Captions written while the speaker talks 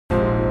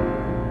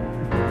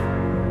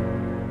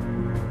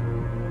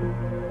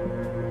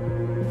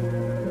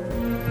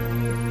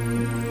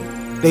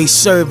They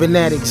serving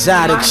that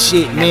exotic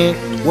shit, man.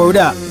 Word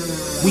up.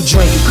 We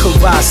drinking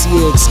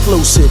Cavassier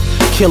exclusive.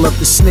 Kill up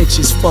the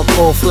snitches, fuck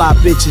all fly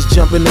bitches.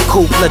 Jump in the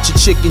coupe, let your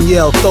chicken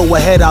yell. Throw her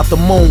head out the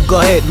moon, go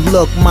ahead and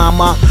look,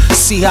 mama.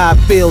 See how it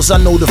feels, I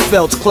know the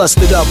felts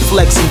clustered up,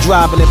 flexing,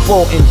 driving,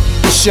 important.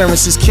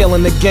 Insurance is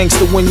killing the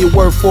gangster when you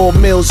work 4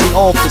 meals in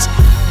office.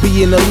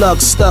 Be in the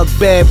luck, stuck,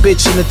 bad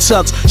bitch in the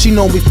tux. She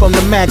know me from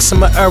the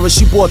Maxima era.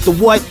 She bought the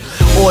what?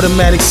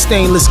 Automatic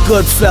stainless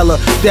Goodfella.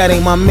 That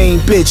ain't my main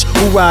bitch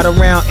who ride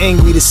around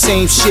angry. The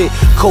same shit.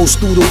 Coast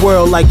through the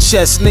world like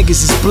chess.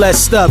 Niggas is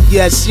blessed up.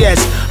 Yes, yes.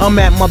 I'm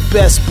at my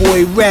best,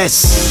 boy.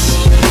 Rest.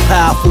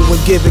 Powerful when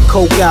giving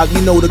coke out.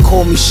 You know they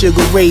call me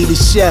Sugar Ray, the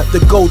chef,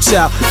 the goats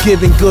out.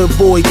 Giving good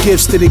boy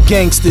gifts to the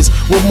gangsters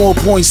with more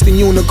points than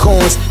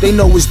unicorns. They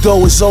know his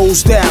dough is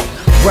ozed out.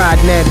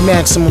 Riding at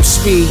maximum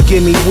speed,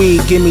 give me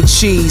weed, give me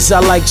cheese. I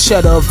like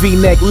cheddar,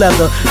 V-neck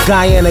leather,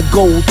 Guyana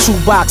gold, 2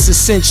 boxes,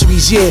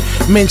 centuries, yeah.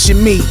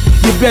 Mention me,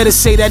 you better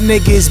say that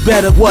nigga is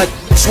better. What?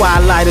 That's why I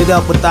light it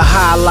up with the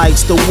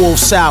highlights, the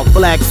wolf's out,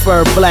 black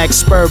fur, black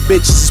spur,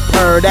 bitches is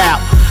purred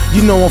out.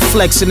 You know I'm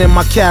flexing and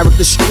my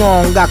character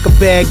strong. I can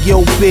bag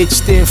your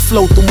bitch, then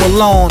float them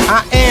along.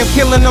 I am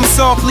killing them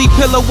softly,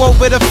 pillow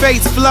over the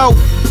face flow.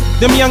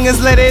 Them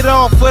youngins let it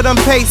off for them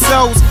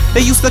pesos. They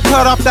used to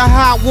cut off the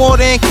hot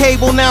water and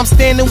cable. Now I'm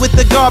standing with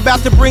the guard, about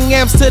to bring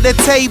amps to the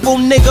table.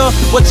 Nigga,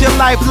 what's your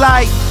life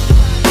like?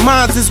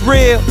 Mine's is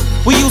real.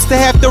 We used to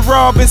have to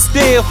rob and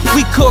steal.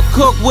 We cook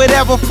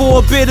whatever for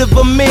a bit of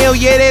a meal.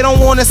 Yeah, they don't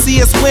wanna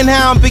see us win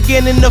how I'm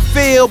beginning to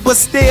feel. But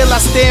still I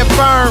stand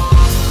firm,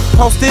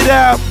 post it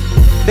up.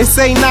 They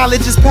say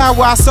knowledge is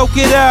power, I soak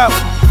it up.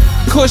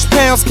 Kush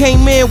pounds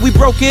came in, we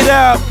broke it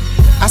up.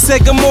 I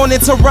said good morning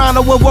Toronto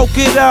and woke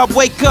it up.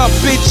 Wake up,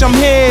 bitch, I'm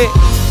here.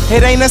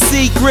 It ain't a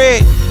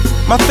secret.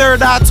 My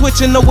third eye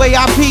twitching the way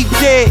I peeped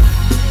it.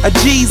 A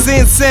G's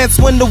incense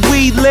when the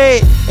weed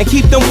lit. And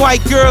keep them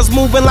white girls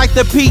moving like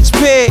the peach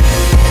pit.